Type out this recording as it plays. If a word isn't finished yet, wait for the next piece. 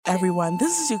Everyone,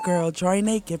 this is your girl, Joy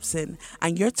Nate Gibson,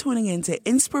 and you're tuning in to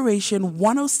Inspiration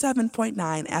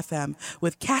 107.9 FM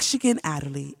with Kashigan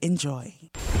Adderley. Enjoy.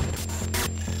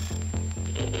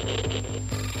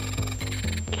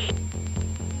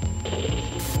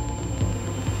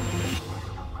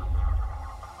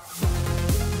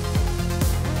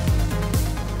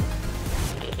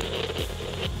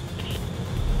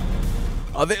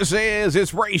 This is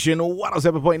Inspiration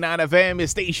 107.9 FM, your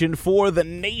station for the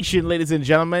nation, ladies and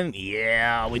gentlemen.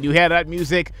 Yeah, when you hear that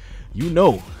music, you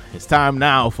know it's time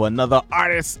now for another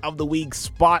Artist of the Week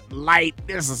Spotlight.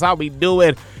 This is how we do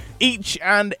it each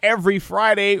and every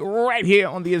Friday right here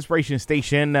on the Inspiration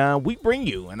Station. We bring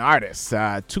you an artist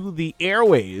to the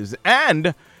airwaves,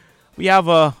 and we have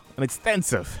an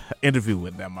extensive interview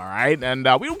with them, all right? And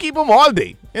we don't keep them all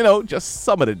day, just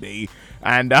some of the day.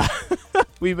 And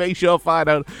we make sure to find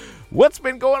out what's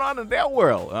been going on in their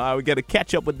world. We get to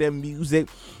catch up with their music,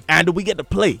 and we get to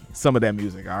play some of their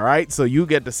music, all right? So you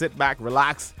get to sit back,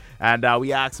 relax, and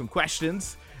we ask some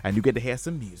questions, and you get to hear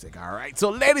some music, all right? So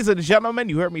ladies and gentlemen,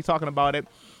 you heard me talking about it,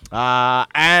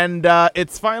 and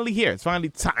it's finally here. It's finally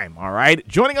time, all right?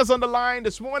 Joining us on the line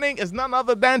this morning is none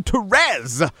other than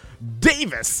Terez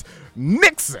Davis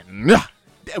Nixon.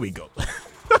 There we go.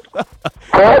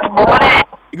 Good morning.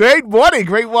 Great morning.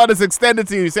 Great morning. It's extended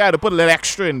to you. So I had to put a little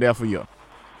extra in there for you.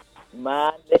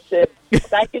 Man, listen.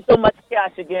 Thank you so much,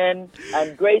 Cash, again.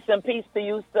 And grace and peace to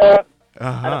you, sir.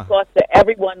 And, of course, to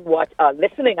everyone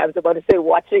listening. I was about to say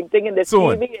watching, thinking this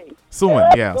TV.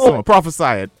 Soon. Prophesy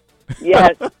it.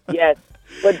 Yes.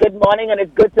 But good morning, and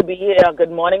it's good to be here.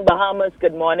 Good morning, Bahamas.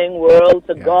 Good morning, world.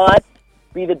 To God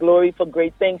be the glory for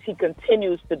great things he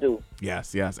continues to do.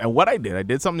 Yes. And what I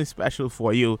did something special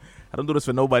for you. I don't do this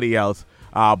for nobody else.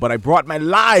 But I brought my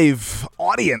live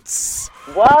audience.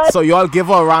 What? So y'all give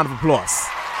her a round of applause.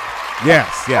 Yes.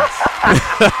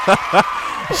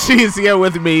 She's here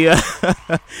with me.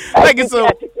 Thank you so.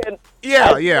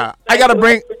 Yeah. I gotta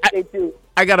bring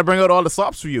out all the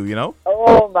sops for you.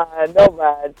 Oh man, no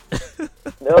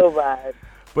man.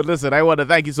 But listen, I want to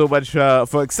thank you so much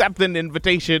for accepting the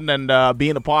invitation and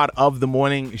being a part of the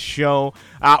morning show.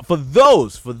 For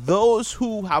those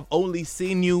who have only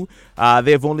seen you,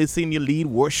 they've only seen you lead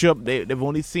worship. They've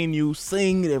only seen you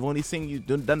sing. They've only seen you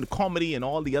done the comedy and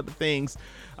all the other things.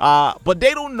 But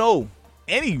they don't know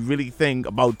any really thing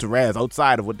about Terez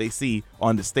outside of what they see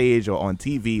on the stage or on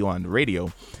TV or on the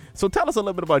radio. So tell us a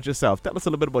little bit about yourself. Tell us a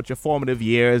little bit about your formative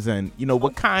years and,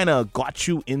 what kind of got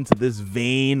you into this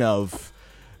vein of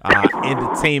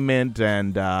entertainment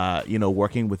and,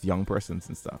 working with young persons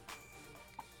and stuff.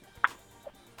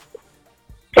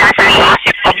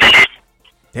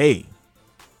 Hey,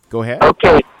 go ahead.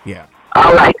 Okay. Yeah.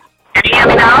 All right. Can you hear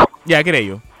me now? Yeah, I can hear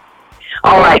you.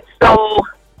 All right. So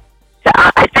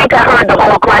I think I heard the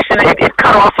whole question. It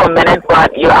cut off for a minute,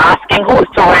 but you're asking who's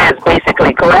Terez,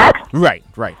 basically, correct? Right.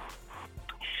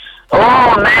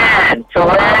 Oh, man.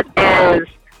 Terez is...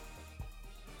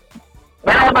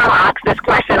 Whenever I ask this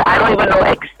question, I don't even know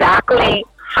exactly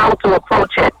how to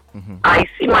approach it. Mm-hmm. I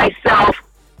see myself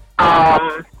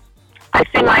as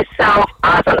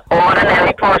an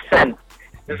ordinary person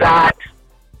that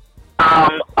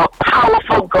a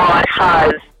powerful God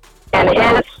has, in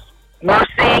His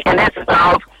mercy and His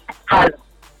love, has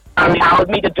allowed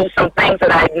me to do some things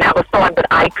that I never thought that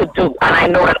I could do, and I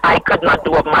know that I could not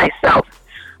do of myself.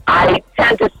 I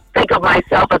tend to think of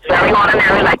myself as very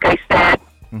ordinary, like I said.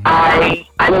 Mm-hmm. I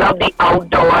love the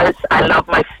outdoors. I love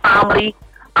my family.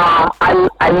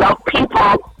 I love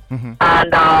people. Mm-hmm.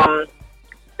 And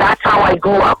that's how I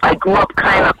grew up. I grew up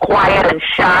kind of quiet and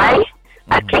shy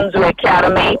at Kingsway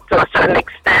Academy to a certain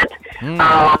extent.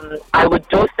 Mm-hmm. I would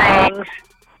do things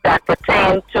that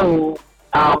pertain to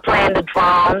playing the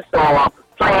drums or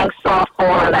playing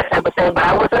softball and that type of thing, but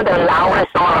I wasn't the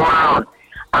loudest all around.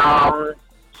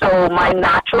 So my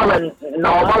natural and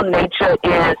normal nature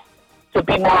is to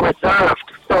be more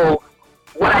reserved. So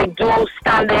what I do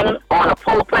standing on a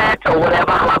pulpit or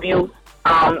whatever have you,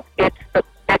 it's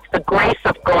the grace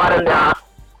of God and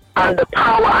the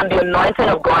power and the anointing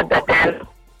of God that then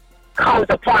comes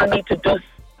upon me to do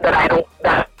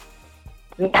that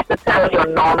necessarily or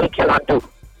normally cannot do.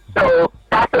 So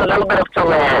that's a little bit of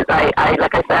Terez. I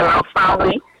like I said, I have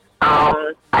family.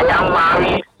 I am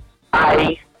married.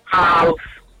 I have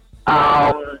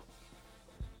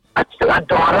a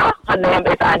daughter. Her name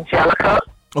is Angelica.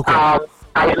 Okay.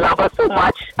 I love her so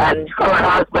much, and her and her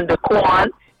husband, Daquan,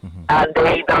 and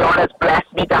the Lord has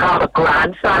blessed me to have a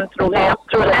grandson through them.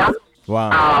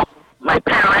 Wow. My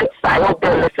parents, I hope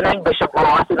they're listening. Bishop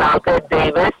Ross is out there,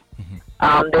 Davis.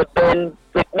 They've been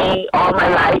with me all my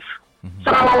life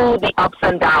through the ups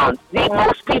and downs.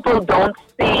 Most people don't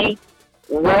see see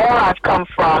where I've come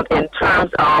from in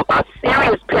terms of a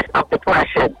serious pit of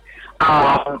depression,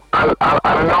 a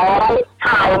long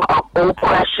time of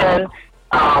oppression,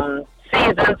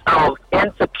 seasons of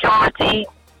insecurity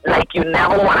like you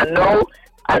never want to know.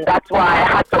 And that's why I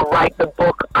had to write the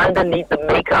book underneath the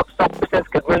makeup so persons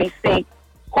could really see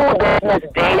who this Miss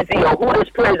Daisy or who this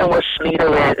prison worship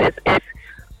leader is.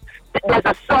 There's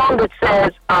a song that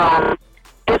says,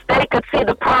 if they could see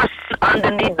the person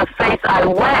underneath the face I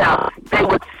wear, they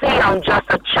would see I'm just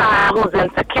a child who's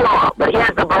insecure. But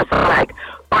here's the verse like,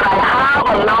 but I have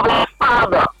a loving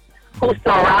Father who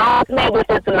surrounds me with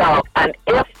his love. And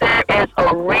if there is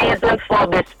a reason for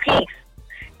this peace,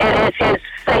 it is his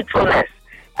faithfulness.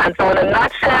 And so in a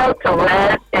nutshell,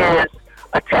 Terez is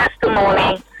a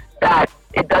testimony that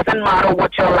it doesn't matter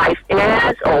what your life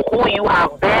is or who you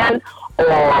have been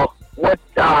or what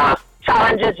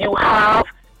challenges you have,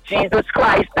 Jesus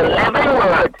Christ, the living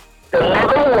word, the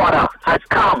living water, has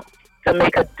come to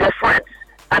make a difference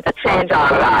and to change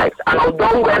our lives. And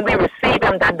although when we receive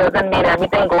him, that doesn't mean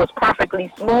everything goes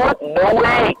perfectly smooth. No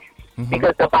way.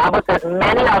 Because the Bible says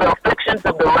many are the afflictions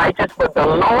of the righteous, but the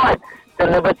Lord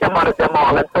delivers him out of them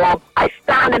all. And so I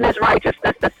stand in his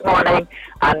righteousness this morning,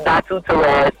 and that's who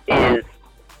Terez is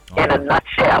in a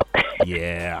nutshell.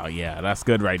 Yeah, that's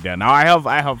good right there. Now I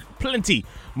have plenty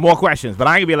more questions, but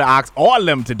I ain't gonna be able to ask all of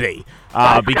them today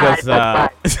because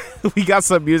we got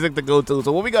some music to go to.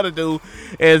 So what we're gonna do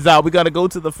is we're gonna go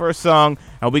to the first song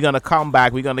and we're gonna come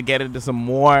back. We're gonna get into some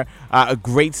more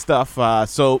great stuff.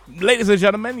 So ladies and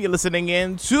gentlemen, you're listening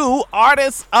in to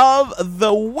Artist of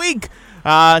the Week.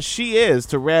 She is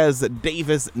Terez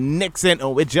Davis Nixon,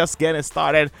 and we're just getting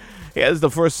started. Here's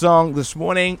the first song this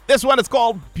morning. This one is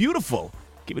called Beautiful.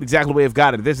 Keep it exactly the way I've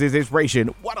got it. This is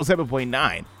Inspiration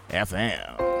 107.9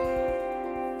 FM.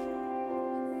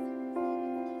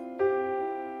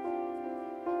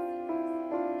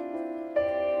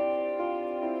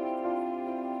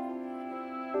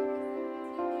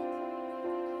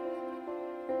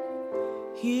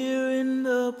 Here in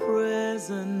the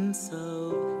presence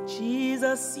of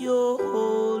Jesus, your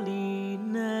holiness,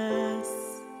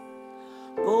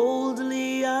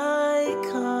 boldly I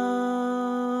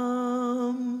come,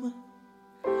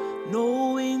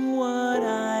 knowing what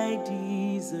I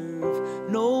deserve,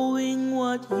 knowing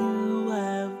what you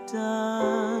have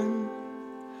done.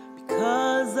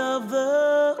 Because of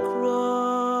the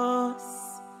cross,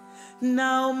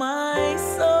 now my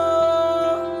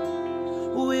soul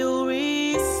will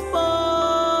respond.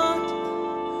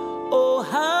 Oh,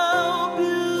 how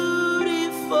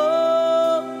beautiful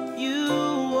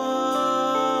you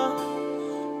are.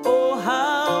 Oh,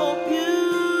 how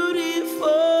beautiful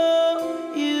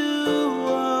you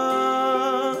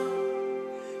are.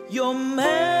 Your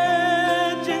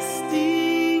majesty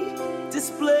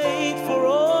displayed for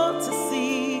all to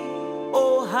see.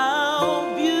 Oh,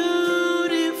 how beautiful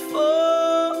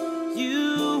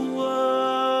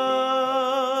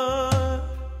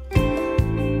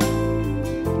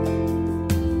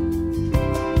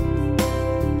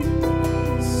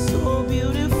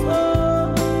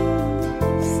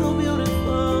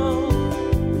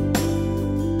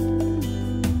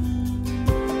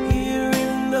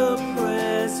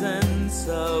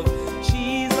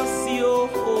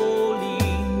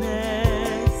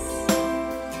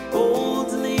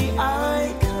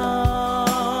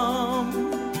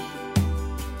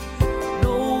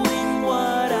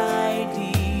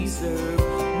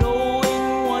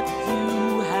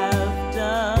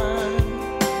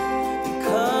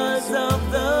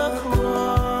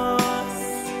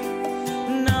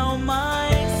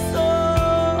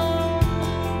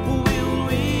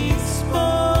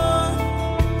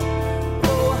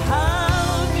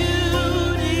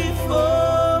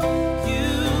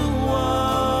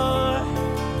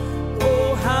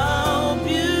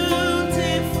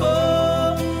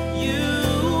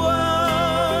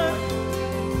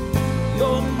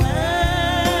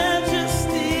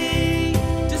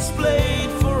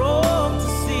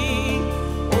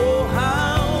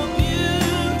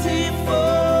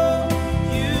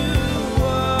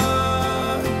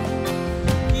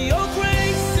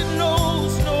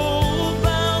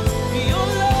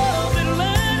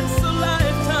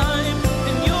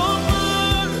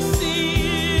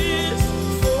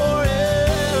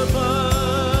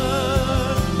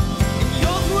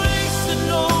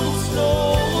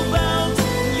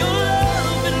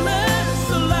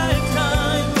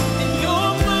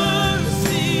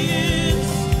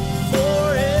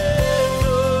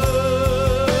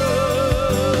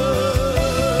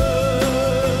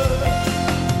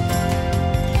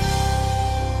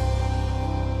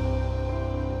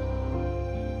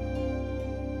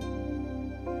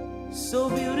so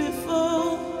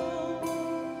beautiful.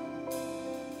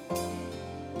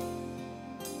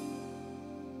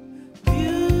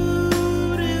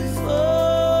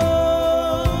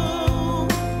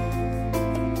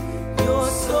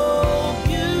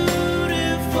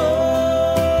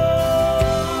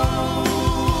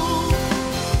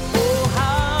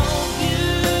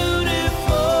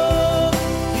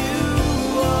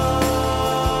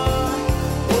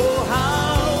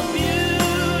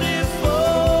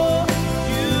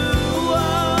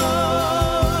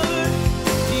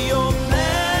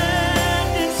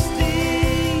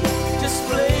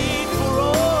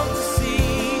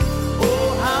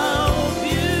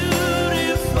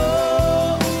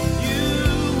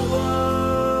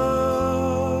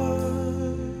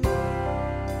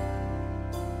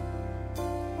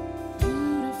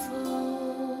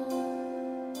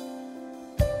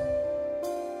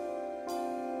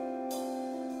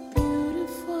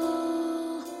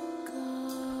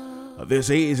 This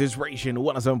is Inspiration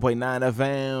 107.9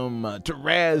 FM.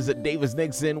 Terez, Davis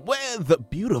Nixon with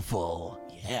Beautiful.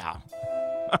 Yeah.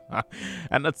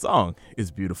 And that song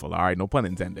is beautiful. All right, no pun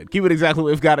intended. Keep it exactly.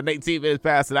 We've got an 18 minutes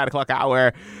past the 9 o'clock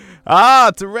hour.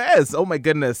 Terez. Oh my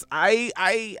goodness. I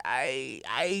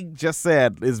just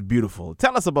said it's beautiful.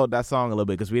 Tell us about that song a little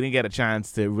bit, because we didn't get a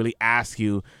chance to really ask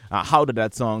you how did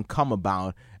that song come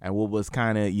about, and what was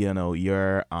kind of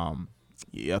your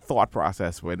thought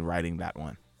process when writing that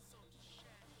one.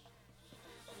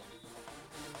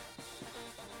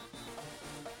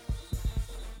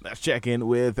 Let's check in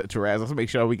with Terez. Let's make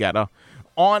sure we got her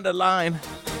on the line.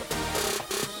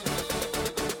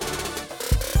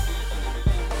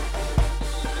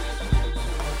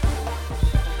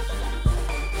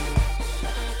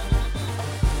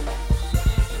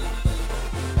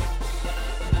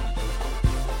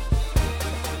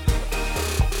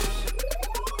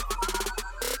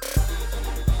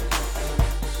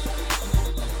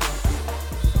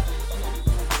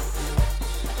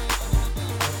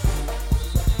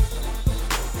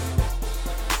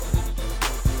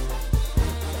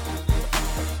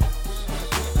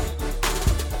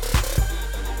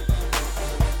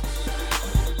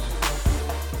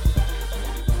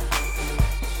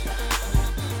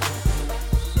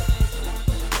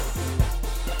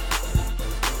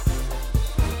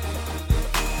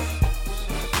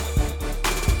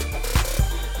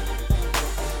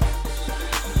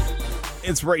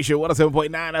 Inspiration 107.9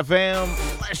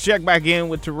 FM. Let's check back in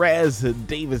with Terez,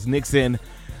 Davis Nixon.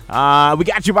 We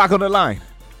got you back on the line.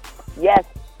 Yes.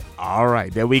 All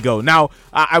right, there we go. Now,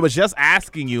 I was just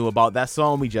asking you about that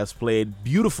song we just played,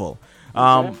 Beautiful.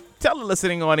 Tell the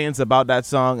listening audience about that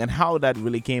song and how that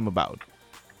really came about.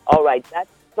 All right, that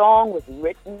song was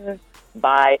written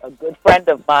by a good friend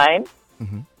of mine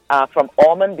from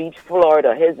Ormond Beach,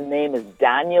 Florida. His name is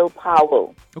Daniel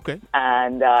Powell. Okay.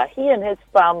 And he and his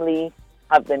family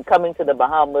have been coming to the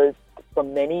Bahamas for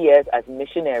many years as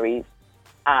missionaries.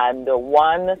 And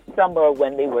one summer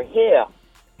when they were here,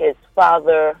 his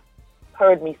father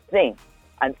heard me sing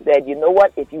and said, you know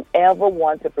what, if you ever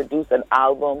want to produce an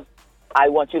album, I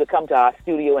want you to come to our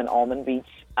studio in Ormond Beach,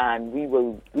 and we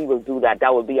will do that.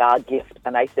 That will be our gift.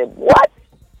 And I said, what?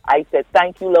 I said,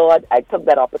 thank you, Lord. I took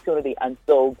that opportunity. And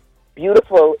so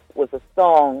Beautiful was a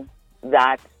song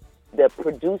that the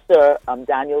producer,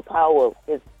 Daniel Powell,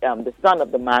 the son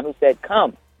of the man who said,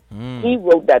 come, he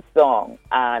wrote that song.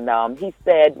 And he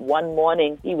said one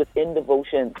morning he was in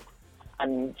devotion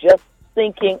and just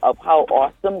thinking of how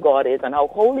awesome God is and how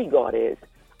holy God is,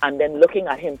 and then looking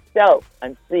at himself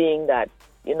and seeing that,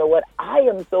 you know what, I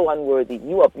am so unworthy.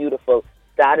 You are beautiful.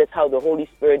 That is how the Holy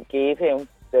Spirit gave him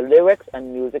the lyrics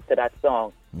and music to that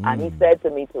song. And he said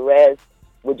to me, Terez,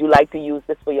 would you like to use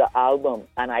this for your album?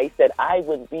 And I said, I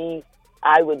would be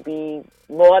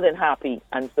more than happy.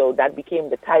 And so that became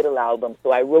the title album.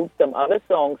 So I wrote some other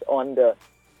songs on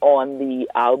the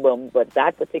album, but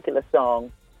that particular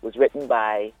song was written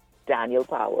by Daniel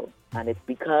Powell. And it's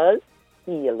because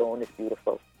he alone is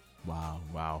beautiful.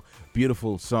 Wow.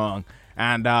 Beautiful song.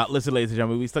 And listen, ladies and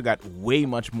gentlemen, we still got way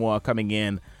much more coming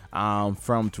in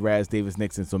from Terez Davis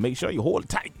Nixon. So make sure you hold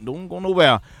tight. Don't go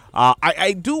nowhere.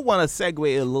 I do want to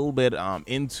segue a little bit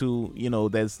into,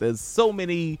 there's so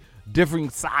many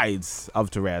different sides of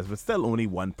Terez, but still only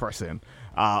one person.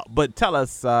 But tell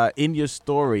us, in your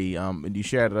story, and you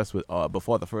shared us with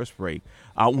before the first break,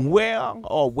 where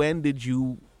or when did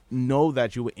you know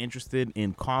that you were interested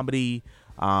in comedy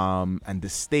and the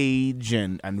stage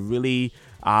and really,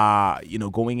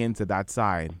 going into that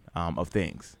side of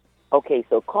things? Okay,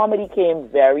 so comedy came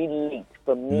very late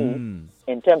for me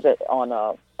in terms of on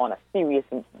a serious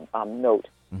note.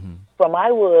 From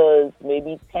I was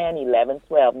maybe 10, 11,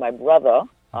 12, my brother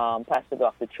Pastor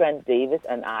Dr. Trent Davis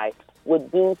and I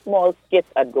would do small skits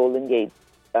at Golden Gate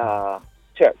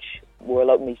Church, World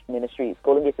Outreach Ministries,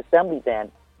 Golden Gate Assembly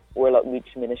then, World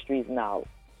Outreach Ministries now.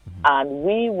 And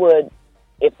we would,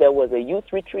 if there was a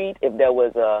youth retreat, if there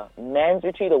was a men's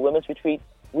retreat or women's retreat,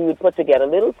 we would put together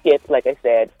little skits, like I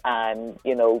said, and,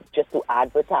 just to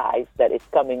advertise that it's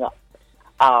coming up.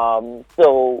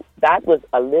 So that was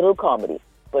a little comedy.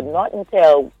 But not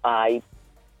until I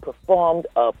performed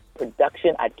a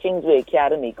production at Kingsway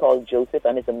Academy called Joseph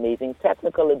and His Amazing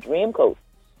Technicolor Dreamcoat.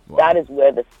 Wow. That is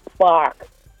where the spark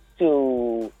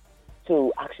to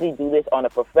actually do this on a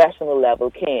professional level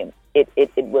came. It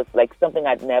was like something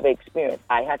I'd never experienced.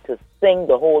 I had to sing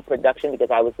the whole production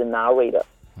because I was the narrator.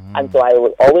 And so I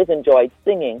always enjoyed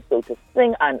singing. So to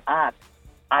sing and act,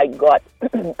 I got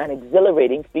an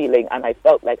exhilarating feeling, and I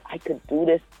felt like I could do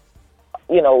this,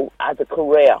 as a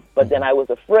career. But then I was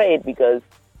afraid because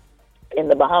in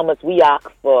the Bahamas we act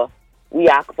for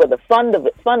the fun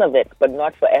of it, but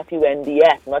not for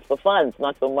funds, not for funds,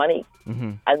 not for money.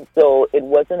 And so it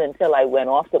wasn't until I went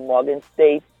off to Morgan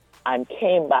State and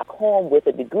came back home with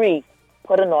a degree,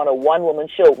 putting on a one-woman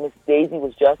show. Miss Daisy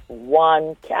was just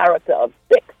one character of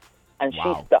 6, and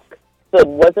she stuck. So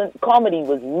comedy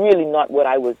was really not what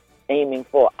I was aiming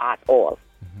for at all.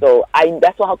 So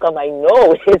that's how come I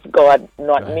know it's God,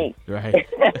 not me. Right.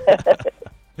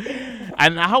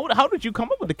 And how did you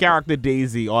come up with the character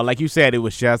Daisy? Or like you said, it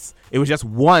was just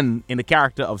one in the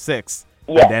character of 6.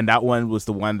 Yeah. And then that one was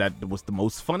the one that was the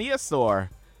most funniest, or?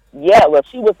 Yeah, well,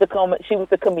 she was the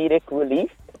comedic relief.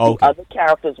 Okay. The other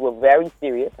characters were very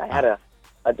serious. I had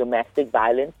a domestic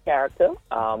violence character.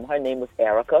 Her name was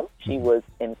Erica. She was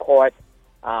in court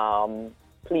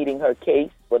pleading her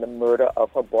case for the murder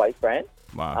of her boyfriend.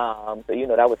 Wow. So,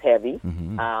 that was heavy.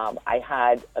 I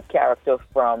had a character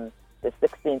from the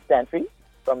 16th century,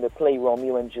 from the play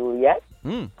Romeo and Juliet. I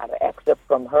had an excerpt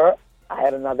from her. I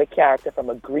had another character from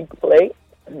a Greek play.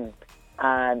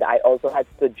 And I also had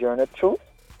Sojourner Truth,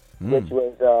 which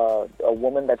was a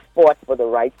woman that fought for the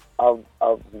rights of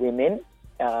women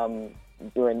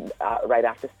during right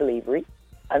after slavery.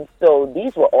 And so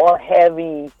these were all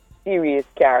heavy, serious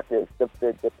characters.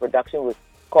 The production was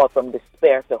called From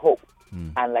Despair to Hope.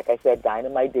 And like I said,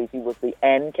 Dynamite Daisy was the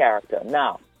end character.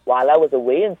 Now, while I was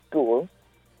away in school,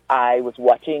 I was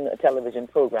watching a television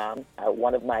program.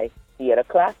 One of my theater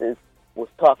classes was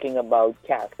talking about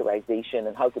characterization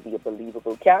and how to be a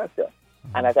believable character.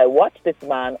 And as I watched this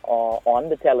man on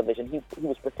the television, he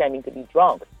was pretending to be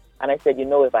drunk. And I said,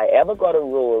 if I ever got a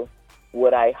role,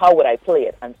 how would I play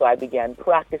it? And so I began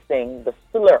practicing the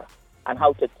slur and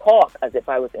how to talk as if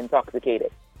I was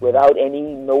intoxicated without any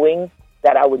knowing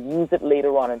that I would use it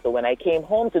later on. And so when I came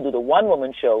home to do the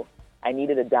one-woman show, I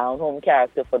needed a down-home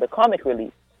character for the comic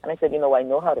relief. And I said, I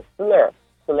know how to slur.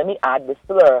 So let me add the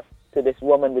slur to this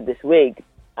woman with this wig.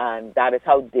 And that is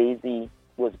how Daisy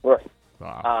was birthed.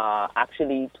 Wow.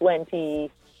 Actually,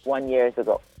 21 years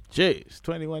ago. Jeez,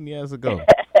 21 years ago.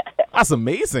 That's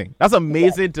amazing. That's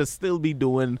amazing to still be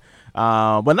doing,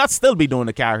 not still be doing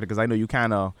the character, because I know you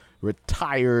kind of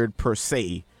retired per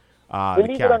se.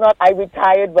 Believe it or not, I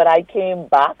retired, but I came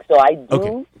back, so I do.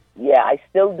 Okay. Yeah, I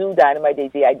still do Dynamite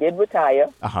Daisy. I did retire,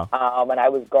 and I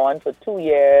was gone for 2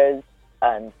 years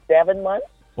and 7 months.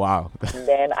 Wow. And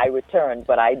then I returned,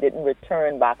 but I didn't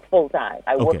return back full-time.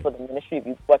 I work for the Ministry of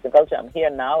Youth, Sports and Culture. I'm here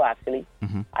now, actually,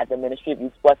 at the Ministry of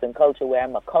Youth, Sports and Culture, where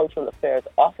I'm a cultural affairs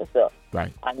officer.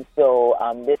 Right. And so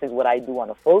this is what I do on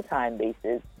a full-time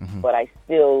basis, but I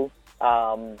still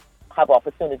have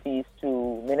opportunities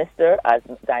to minister as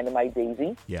Dynamite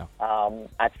Daisy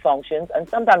at functions. And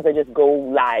sometimes I just go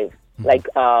live. Like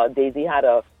Daisy had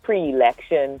a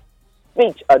pre-election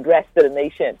speech addressed to the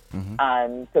nation.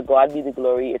 And to God be the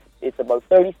glory, it's about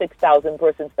 36,000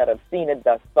 persons that have seen it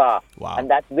thus far. Wow. And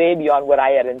that's way beyond what I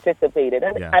had anticipated.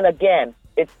 And again,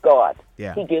 it's God.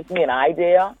 Yeah. He gives me an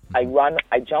idea. I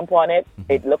jump on it.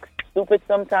 It looks stupid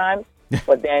sometimes.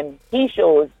 But then he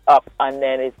shows up, and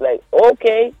then it's like,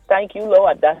 okay, thank you,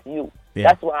 Lord, that's you. Yeah.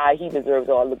 That's why he deserves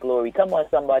all the glory. Come on,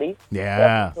 somebody.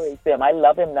 Yeah. Praise him. I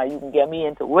love him. Now you can get me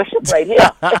into worship right here.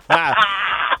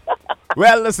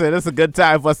 Well, listen, it's a good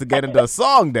time for us to get into a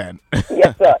song then.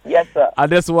 Yes, sir. Yes, sir.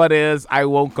 And this one is I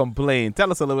Won't Complain.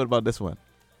 Tell us a little bit about this one.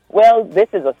 Well, this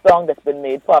is a song that's been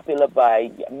made popular by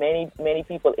many, many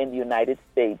people in the United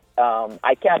States.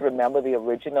 I can't remember the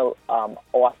original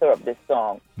author of this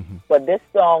song, but this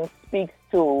song speaks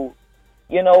to,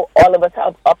 all of us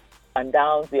have ups and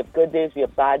downs. We have good days, we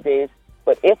have bad days.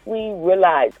 But if we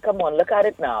realize, come on, look at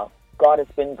it now, God has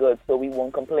been good, so we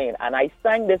won't complain. And I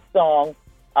sang this song.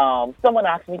 Someone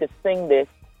asked me to sing this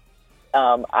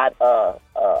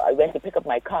I went to pick up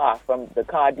my car from the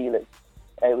car dealers.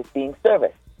 It was being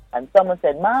serviced. And someone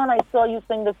said, "Man, I saw you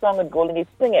sing the song at Golden Gate.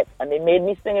 Sing it." And they made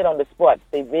me sing it on the spot.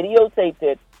 They videotaped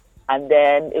it, and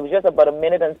then it was just about a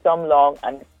minute and some long,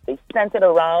 and they sent it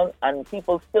around, and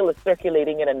people still are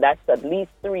circulating it, and that's at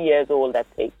least 3 years old, that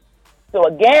tape. So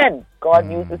again,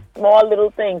 God uses small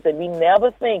little things that we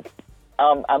never think.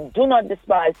 Do not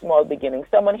despise small beginnings.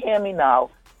 Someone hear me now.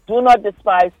 Do not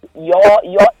despise your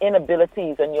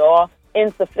inabilities and your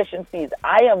insufficiencies.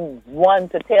 I am one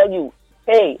to tell you,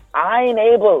 hey, I ain't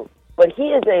able, but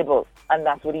he is able, and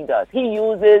that's what he does. He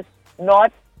uses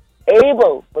not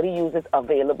able, but he uses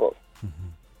available.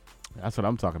 That's what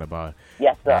I'm talking about.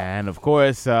 Yes, sir. And, of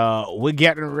course, we're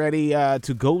getting ready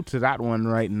to go to that one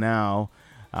right now.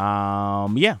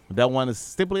 That one is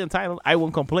simply entitled I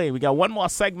Won't Complain. We got one more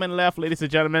segment left, ladies and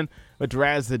gentlemen, with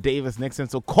Terez, Davis, Nixon.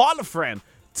 So call a friend,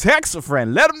 text a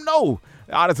friend, let them know.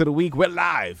 The Artist of the Week, we're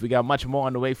live. We got much more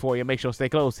on the way for you. Make sure to stay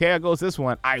close. Here goes this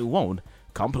one, I Won't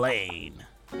Complain.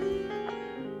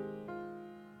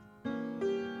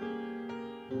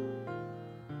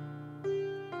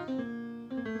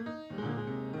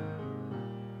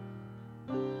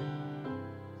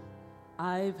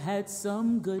 I've had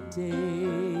some good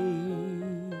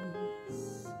days,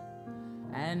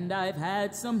 and I've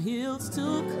had some hills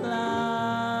to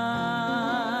climb.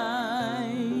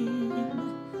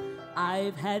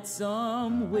 I've had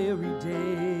some weary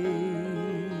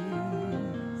days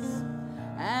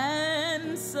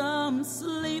and some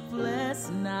sleepless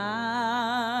nights.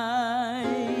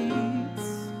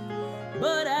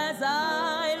 But as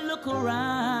I look around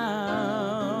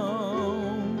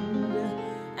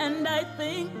and I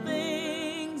think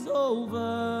things over,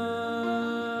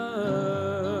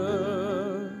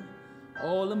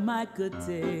 all of my good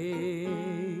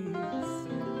days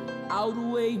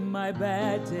outweigh my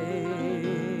bad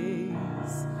days.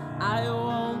 I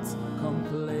won't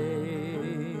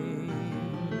complain.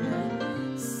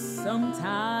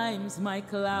 Sometimes my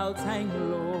clouds hang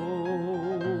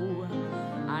low,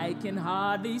 I can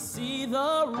hardly see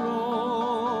the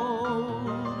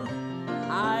road.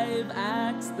 I've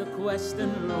asked the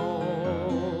question,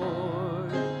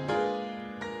 Lord,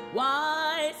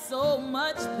 why so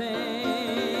much pain?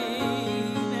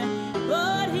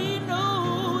 But he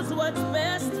knows what's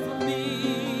best for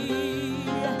me.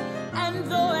 And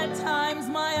though at times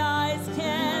my eyes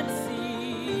can't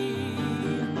see,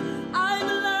 I've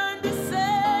learned to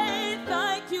say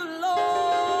thank you,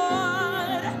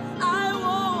 Lord. I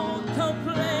won't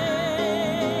complain,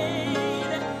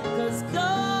 'cause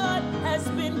God has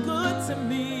been good to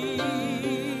me.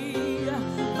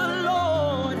 The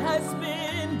Lord has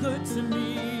been good to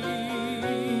me,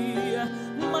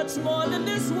 much more than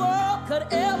this world could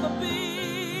ever be.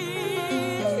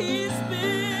 He's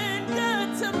been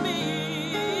good to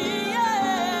me,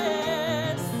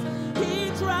 yes. He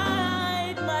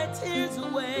dried my tears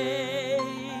away,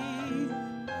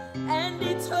 and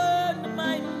he turned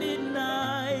my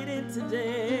midnight into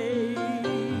day.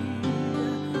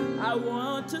 I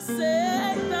want to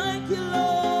say thank you,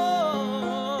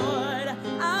 Lord.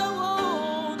 I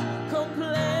won't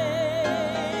complain.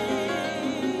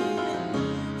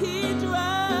 He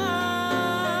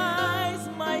dries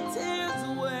my tears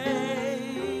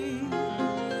away,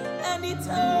 and he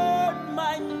turned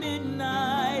my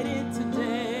midnight into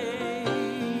day.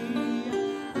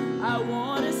 I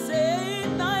want to say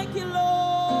thank you, Lord.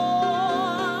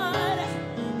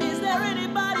 Is there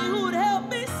anybody who would help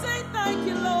me say thank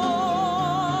you,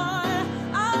 Lord?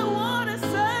 I want to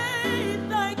say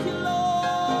thank you, Lord.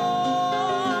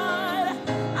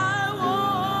 I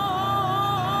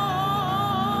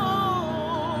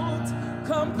won't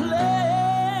complain.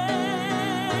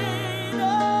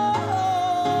 Oh,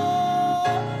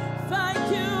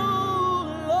 thank you,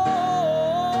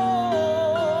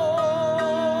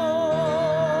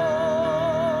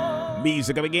 Lord.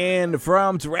 Music coming in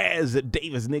from Terez,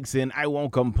 Davis, Nixon, I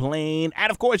Won't Complain.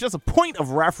 And, of course, just a point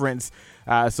of reference.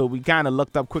 So we kind of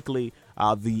looked up quickly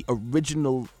the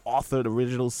original author, the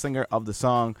original singer of the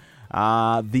song,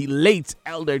 the late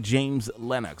Elder James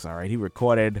Lennox. All right, he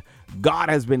recorded God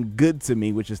Has Been Good to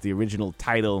Me, which is the original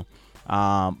title,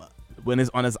 when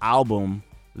it's on his album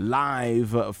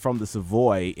Live from the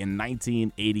Savoy in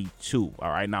 1982. All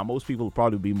right, now most people will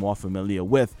probably be more familiar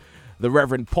with the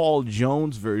Reverend Paul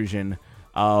Jones version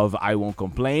of I Won't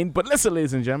Complain. But listen,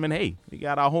 ladies and gentlemen, hey, we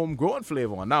got our homegrown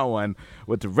flavor on that one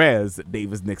with Terez,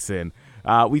 Davis, Nixon.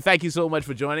 We thank you so much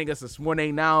for joining us this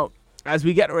morning. Now, as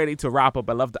we get ready to wrap up,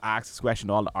 I love to ask this question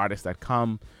to all the artists that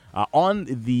come on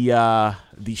the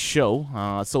show.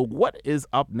 So what is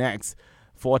up next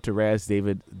for Terez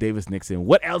Davis Nixon.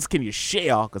 What else can you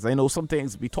share? Because I know some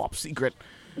things be top secret.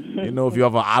 If you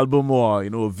have an album or,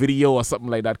 a video or something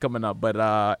like that coming up. But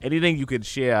anything you can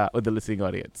share with the listening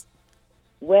audience?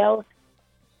 Well,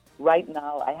 right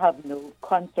now I have no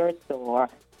concerts or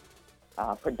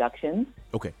productions.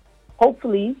 Okay.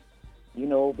 Hopefully,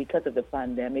 because of the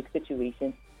pandemic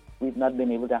situation, we've not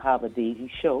been able to have a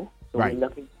Daisy show. So right. We're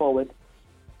looking forward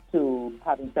to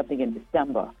having something in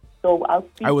December. So I'll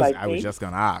speak by faith. I was just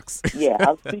going to ask. Yeah,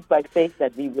 I'll speak by faith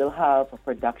that we will have a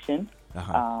production.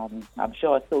 Uh-huh. I'm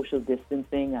sure social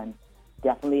distancing, and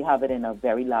definitely have it in a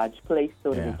very large place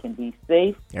so that it can be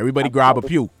safe. Everybody grab a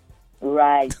pew.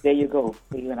 Right, there you go.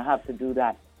 So you're going to have to do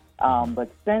that. But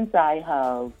since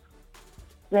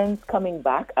coming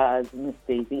back as Miss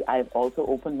Daisy, I've also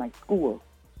opened my school.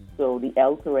 So the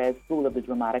El Terez School of the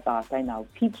Dramatic Arts, I now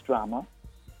teach drama.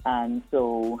 And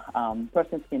so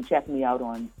persons can check me out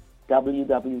on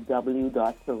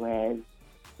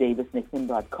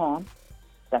www.terezdavisnixon.com.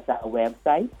 That's our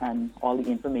website, and all the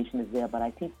information is there. But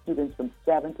I teach students from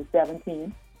 7 to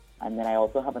 17, and then I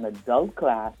also have an adult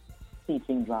class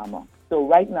teaching drama. So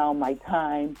right now, my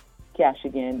time, cash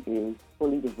again, is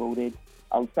fully devoted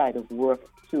outside of work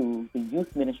to the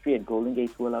youth ministry at Golden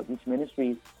Gate World Outreach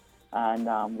Ministries, and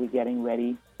we're getting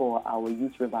ready for our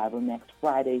youth revival next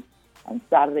Friday and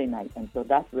Saturday night. And so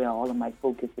that's where all of my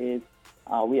focus is.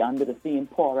 We're under the theme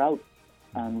Pour Out,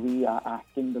 and we are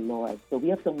asking the Lord. So we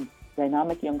have some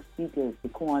dynamic young speakers,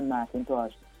 Daquan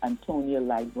McIntosh, Antonia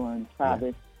Lightburn,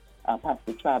 Travis,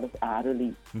 Pastor Travis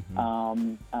Adderley,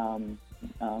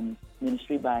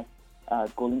 ministry by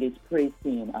Golden Gate's Praise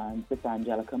Team, and Sister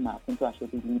Angelica McIntosh will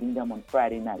be leading them on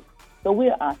Friday night. So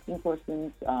we're asking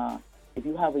persons, if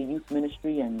you have a youth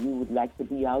ministry and you would like to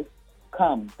be out,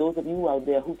 come. Those of you out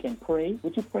there who can pray,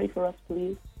 would you pray for us,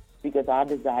 please? Because our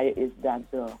desire is that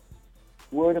the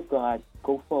Word of God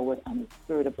go forward and the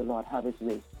Spirit of the Lord have His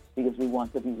way, because we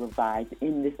want to be revived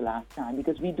in this last time,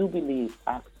 because we do believe,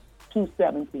 Acts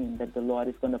 2:17, that the Lord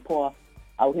is going to pour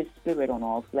out His Spirit on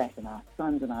all flesh, and our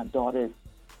sons and our daughters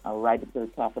are right up to the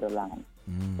top of the line.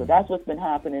 So that's what's been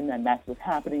happening, and that's what's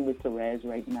happening with Terez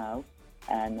right now,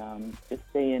 and just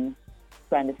trying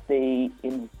to stay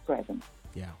in His presence.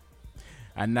 Yeah.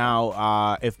 And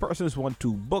now, if persons want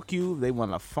to book you, they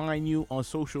want to find you on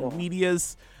social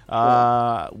medias,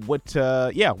 what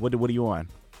are you on?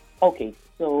 Okay,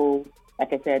 so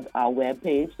like I said, our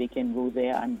webpage, they can go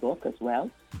there and book as well.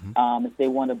 If they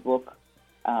want to book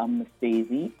Miss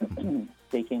Daisy,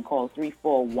 they can call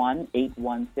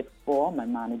 341-8164. My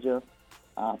manager,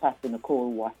 Pastor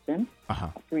Nicole Watson,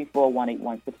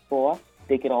 341-8164.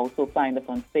 They could also find us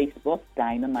on Facebook,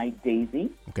 Dynamite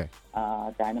Daisy. Okay.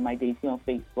 Dynamite Daisy on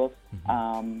Facebook.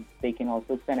 They can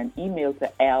also send an email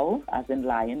to L, as in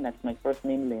Lion. That's my first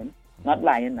name, Lynn. Not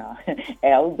Lion now.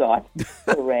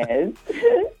 L.Terez.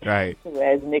 Right.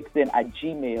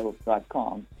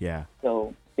 TerezNixon@gmail.com. Yeah.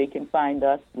 So they can find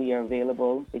us. We are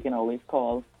available. They can always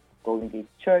call Golden Gate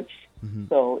Church.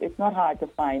 So it's not hard to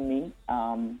find me.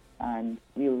 And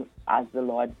we'll, as the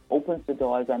Lord opens the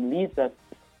doors and leads us,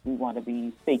 we want to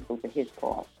be faithful to His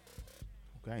cause.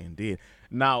 Okay, indeed.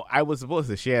 Now, I was supposed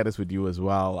to share this with you as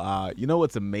well.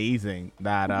 What's amazing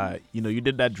that, you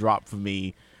did that drop for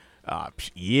me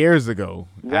years ago.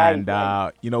 Right,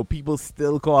 and, people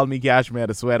still call me Cashmere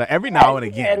the Sweater every now and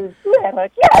again.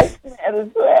 Cashmere the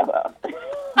Sweater.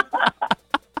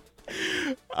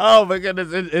 Oh my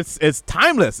goodness, it's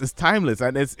timeless. It's timeless,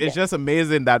 and it's just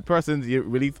amazing that person. You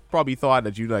really probably thought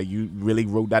that you really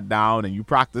wrote that down and you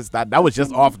practiced that. That was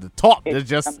just off the top. I'm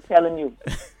telling you.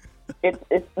 It's.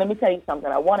 Let me tell you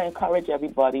something. I want to encourage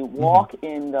everybody. Walk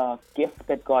in the gift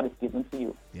that God has given to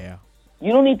you. Yeah.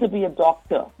 You don't need to be a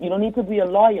doctor. You don't need to be a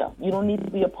lawyer. You don't need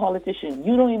to be a politician.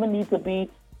 You don't even need to be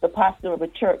the pastor of a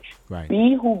church. Right.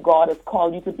 Be who God has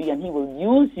called you to be, and He will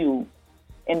use you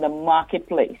in the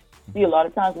marketplace. See, a lot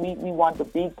of times we want the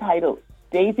big title.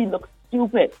 Daisy looks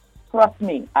stupid. Trust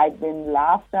me, I've been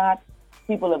laughed at.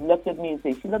 People have looked at me and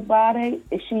say, she look bad, eh?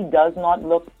 She does not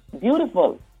look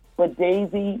beautiful. But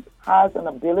Daisy has an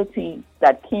ability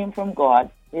that came from God,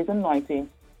 His anointing,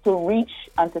 to reach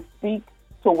and to speak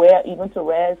to where even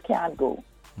Terez can't go.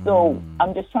 So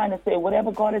I'm just trying to say,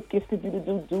 whatever God has gifted you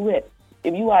to do it.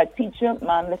 If you are a teacher,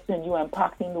 man, listen, you are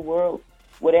impacting the world.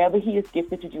 Whatever He has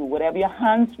gifted you to do, whatever your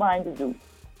hands find to do it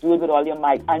with all your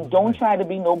might. And don't try to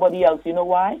be nobody else. You know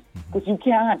why? Because you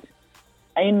can't.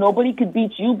 And nobody could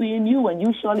beat you being you, and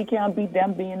you surely can't beat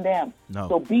them being them. No.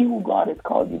 So be who God has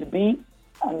called you to be,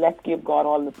 and let's give God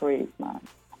all the praise, man.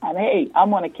 And hey,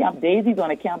 I'm on a Daisy's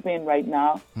on a campaign right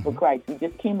now for Christ. We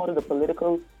just came out of the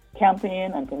political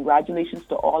campaign, and congratulations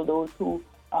to all those who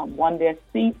won their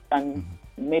seats and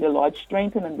May the Lord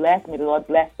strengthen and bless. May the Lord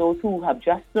bless those who have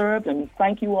just served, and we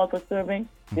thank you all for serving.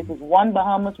 This is one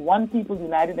Bahamas, one people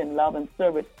united in love and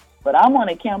service. But I'm on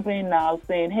a campaign now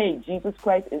saying, hey, Jesus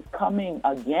Christ is coming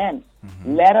again.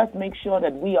 Let us make sure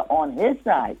that we are on his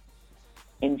side.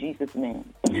 In Jesus'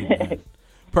 name.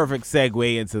 Perfect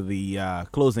segue into the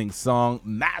closing song,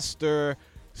 Master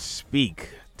Speak.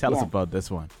 Tell us about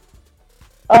this one.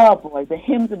 Oh, boy. The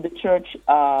hymns of the church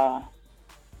are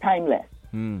timeless.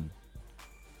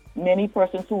 Many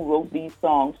persons who wrote these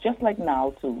songs, just like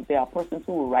now, too, there are persons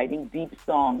who were writing deep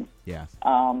songs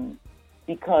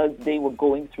because they were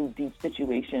going through deep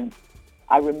situations.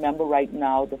 I remember right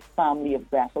now the family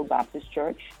of Bethel Baptist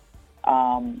Church.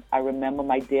 I remember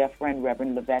my dear friend,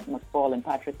 Reverend Levette McFall and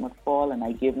Patrick McFall, and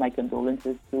I give my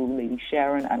condolences to Lady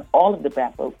Sharon and all of the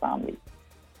Bethel family.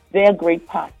 Their great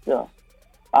pastor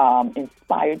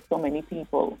inspired so many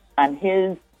people, and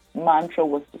his mantra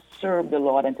was to serve the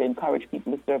Lord and to encourage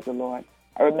people to serve the Lord.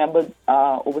 I remember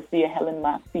Overseer Helen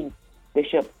Maxey,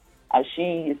 Bishop, as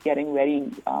she is getting ready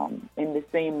in the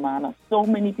same manner. So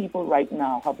many people right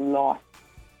now have lost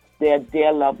their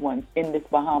dear loved ones in this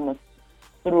Bahamas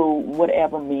through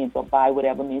whatever means or by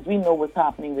whatever means. We know what's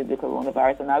happening with the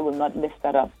coronavirus, and I will not lift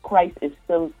that up. Christ is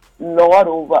still Lord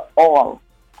over all.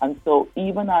 And so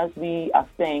even as we are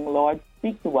saying, Lord,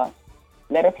 speak to us,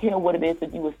 let us hear what it is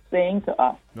that you were saying to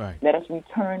us. Right. Let us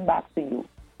return back to you.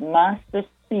 Master,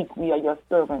 speak. We are your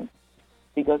servants.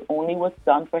 Because only what's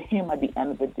done for him at the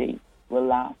end of the day will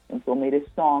last. And so may this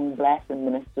song bless and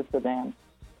minister to them.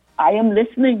 I am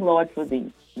listening, Lord, for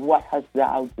thee. What hast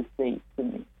thou to say to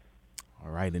me?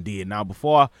 All right, indeed. Now,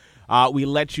 before we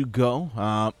let you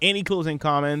go, any closing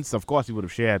comments? Of course, you would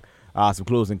have shared some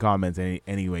closing comments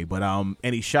anyway. But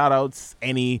any shout-outs,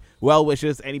 any well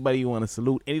wishes, anybody you want to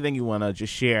salute, anything you want to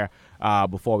just share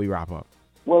before we wrap up?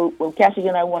 Well, Cash,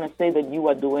 again, I want to say that you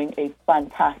are doing a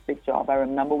fantastic job. I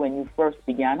remember when you first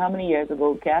began. How many years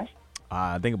ago, Cash?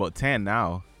 I think about 10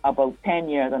 now. About 10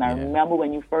 years, and I remember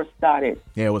when you first started.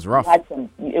 Yeah, it was rough.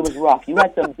 It was rough. You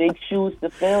had some big shoes to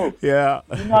fill. Yeah.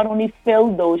 You not only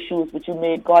filled those shoes, but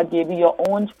God gave you your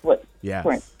own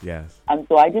footprint. Yes. And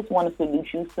so I just want to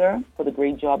salute you, sir, for the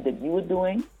great job that you are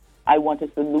doing. I want to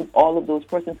salute all of those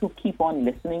persons who keep on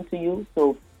listening to you.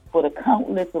 So for the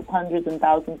countless of hundreds and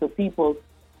thousands of people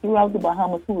throughout the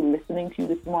Bahamas who are listening to you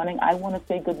this morning, I want to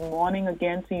say good morning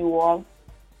again to you all.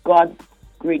 God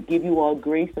give you all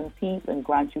grace and peace and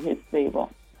grant you his favor.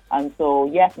 And so,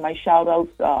 yes, my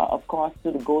shout-outs, of course,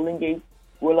 to the Golden Gate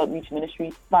World Outreach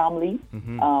Ministries family.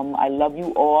 I love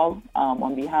you all.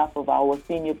 On behalf of our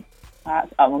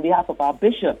on behalf of our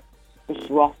Bishop, Bishop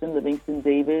Rostin Livingston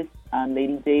Davis and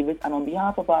Lady Davis, and on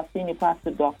behalf of our Senior Pastor,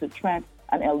 Dr. Trent,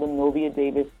 and Elder Novia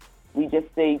Davis, we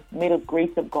just say, may the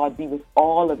grace of God be with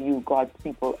all of you, God's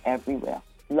people everywhere.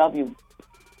 Love you.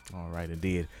 All right,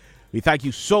 indeed. We thank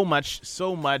you so much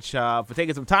for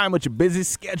taking some time with your busy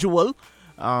schedule.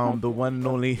 The one and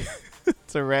only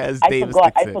Terez Davis.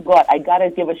 I forgot. I got to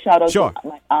give a shout out to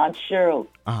my Aunt Cheryl,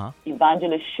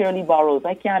 Evangelist Shirley Burrows.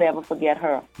 I can't ever forget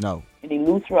her. No. In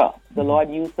Eleuthera, the Lord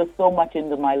used her so much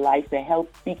into my life to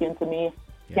help speak into me.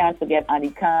 Can't forget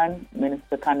Annie Khan,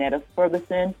 Minister Cornetta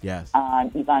Ferguson,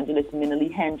 and Evangelist Minnerly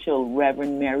Henschel,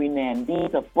 Reverend Mary Nan.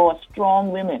 These are 4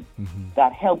 strong women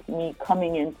that helped me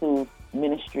coming into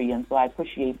ministry, and so I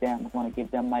appreciate them. I want to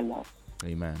give them my love.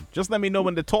 Amen. Just let me know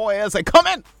when the tour is. I come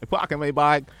in. I park in my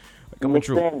bag. Coming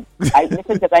listen,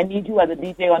 because I need you as a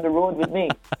DJ on the road with me.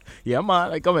 Yeah,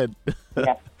 man. I come in.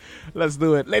 Yes. Let's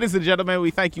do it. Ladies and gentlemen,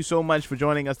 we thank you so much for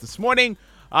joining us this morning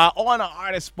on our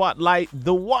Artist Spotlight,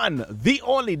 the one, the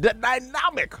only, the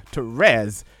dynamic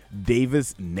Terez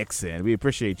Davis Nixon. We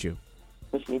appreciate you.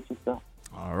 Appreciate you, sir.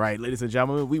 All right, ladies and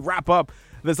gentlemen, we wrap up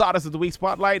this Artist of the Week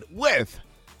Spotlight with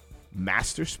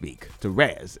Master Speak,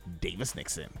 Terez Davis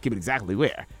Nixon. Keep it exactly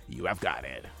where you have got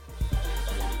it.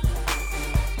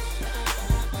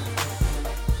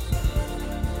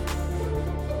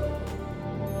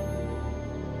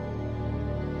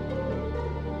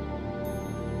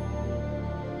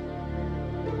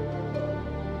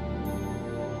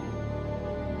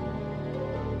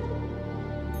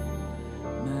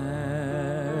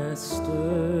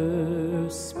 Master,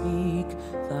 speak,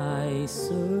 thy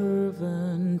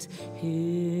servant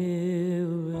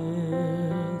heareth,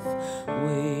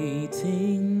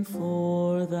 waiting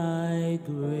for thy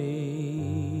gracious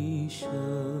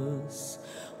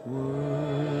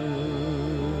word.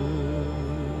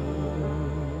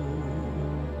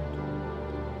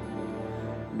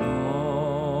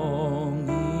 Longing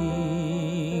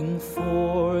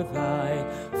for thy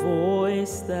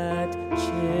voice that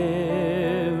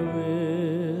cheereth,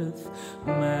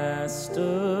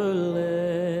 Master,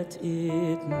 let it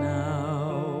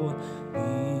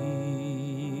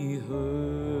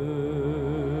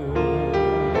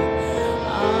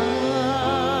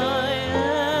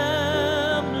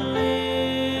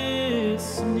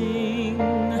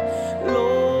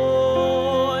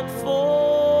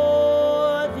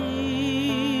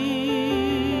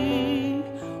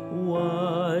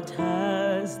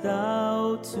hast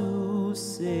thou to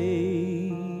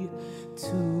say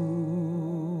to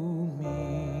me?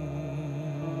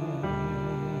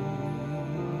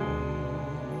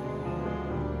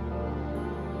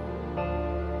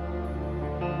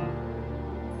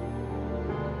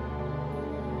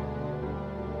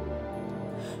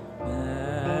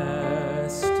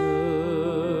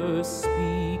 Master,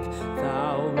 speak,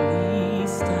 thou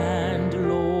least and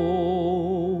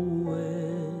lowest.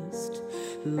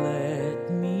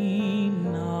 Let me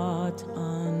not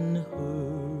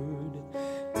unheard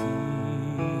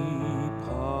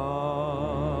depart.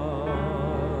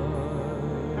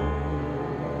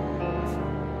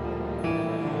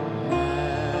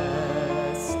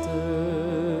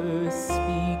 Master,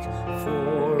 speak,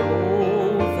 for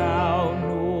thou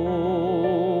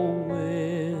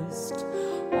knowest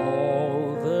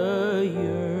all the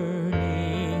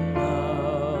yearning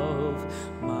of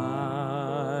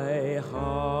my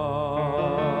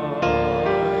heart.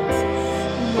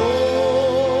 Knowest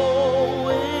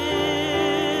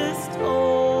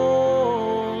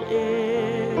all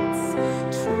its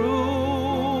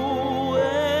truest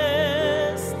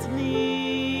needs.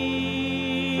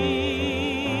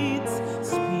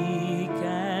 Speak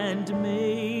and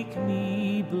make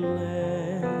me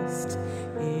blessed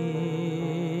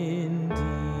indeed.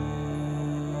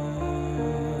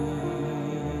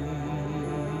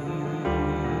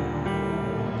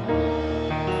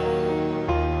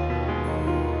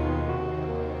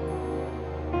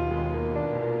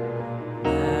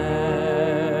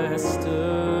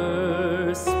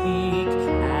 Master, speak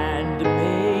and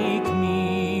make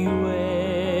me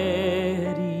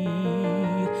ready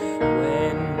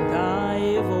when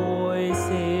thy voice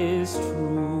is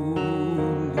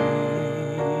truly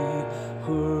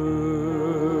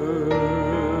heard.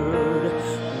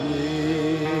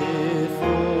 With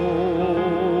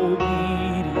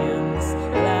obedience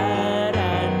glad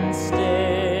and steady,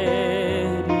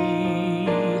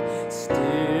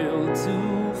 still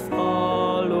to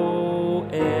follow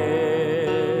every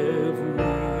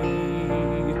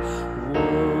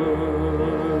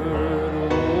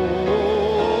word.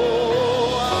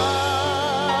 Oh, I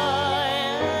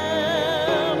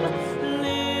am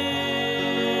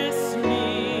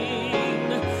listening,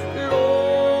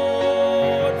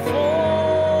 Lord,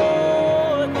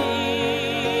 for thee.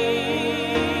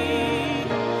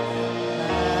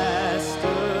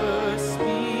 Master,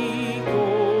 speak,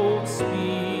 oh,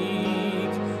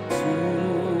 speak to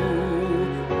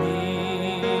me.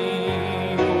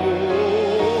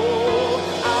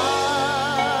 Oh,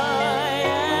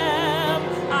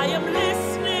 I am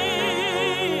listening.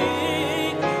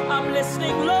 I'm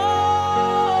listening, Lord.